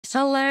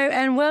Hello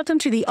and welcome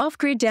to the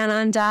Off-Grid Down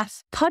Under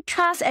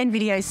podcast and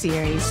video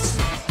series.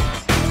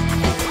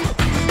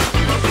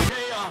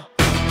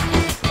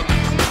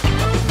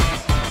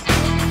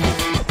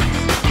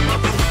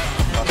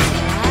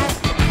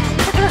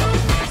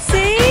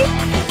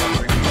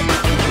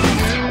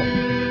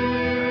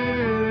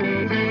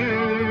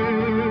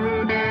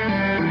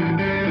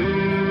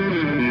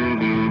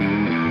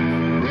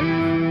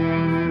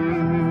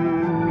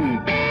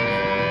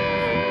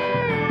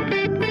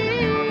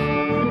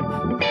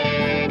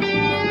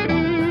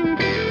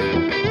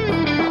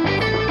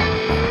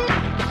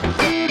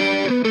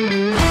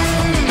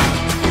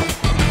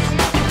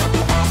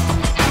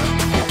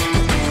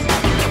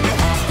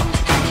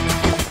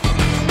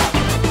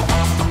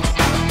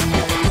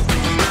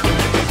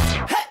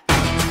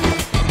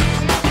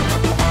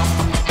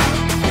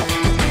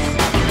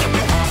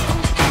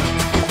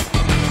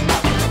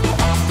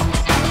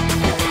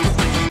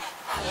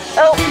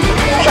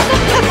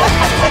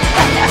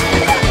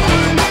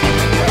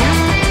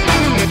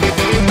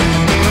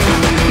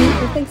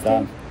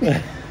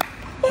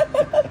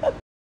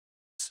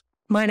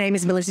 My name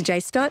is Melissa J.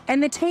 Scott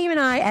and the team and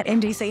I at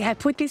MDC have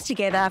put this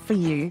together for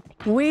you.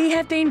 We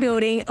have been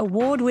building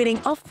award-winning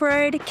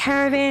off-road,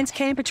 caravans,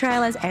 camper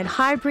trailers and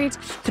hybrids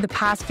for the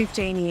past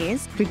 15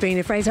 years. We've been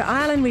to Fraser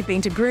Island, we've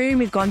been to Broome,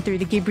 we've gone through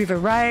the Gibb River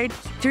Road,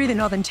 through the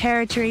Northern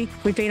Territory,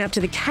 we've been up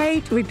to the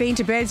Cape, we've been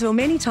to Birdsville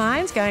many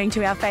times, going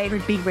to our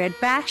favourite Big Red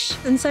Bash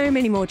and so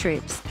many more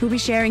trips. We'll be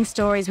sharing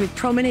stories with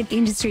prominent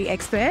industry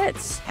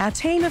experts, our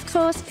team of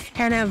course,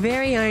 and our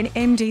very own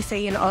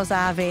MDC and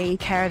AUSRV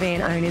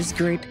Caravan Owners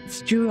Group.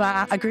 You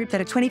are a group that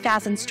are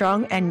 20,000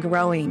 strong and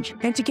growing.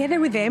 And together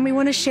with them, we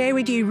want to share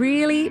with you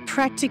really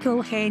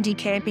practical, handy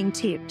camping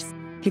tips.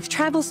 With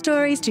travel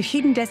stories to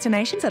hidden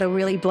destinations that'll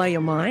really blow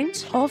your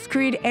mind,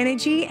 off-grid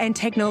energy and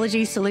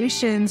technology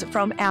solutions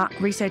from our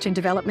research and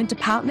development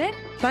department,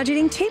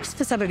 budgeting tips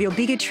for some of your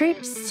bigger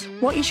trips,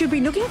 what you should be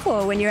looking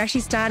for when you're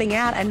actually starting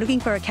out and looking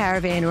for a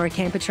caravan or a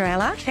camper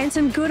trailer, and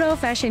some good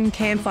old-fashioned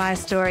campfire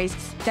stories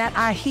that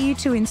are here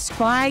to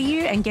inspire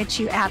you and get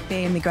you out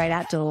there in the great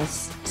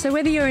outdoors. So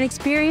whether you're an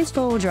experienced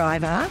four-wheel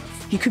driver,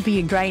 you could be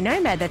a grey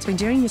nomad that's been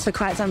doing this for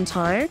quite some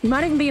time. You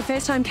might even be a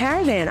first-time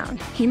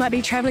caravanner. You might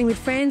be travelling with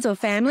friends or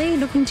family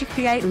looking to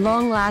create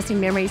long-lasting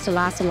memories to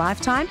last a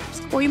lifetime.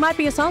 Or you might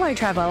be a solo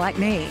traveller like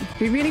me.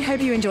 We really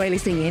hope you enjoy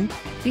listening in.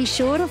 Be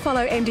sure to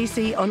follow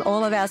MDC on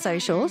all of our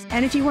socials.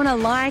 And if you want to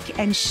like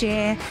and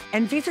share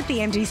and visit the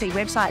MDC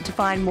website to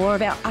find more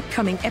of our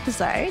upcoming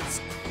episodes,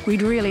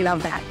 we'd really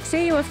love that.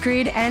 See you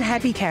off-grid and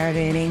happy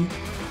caravanning.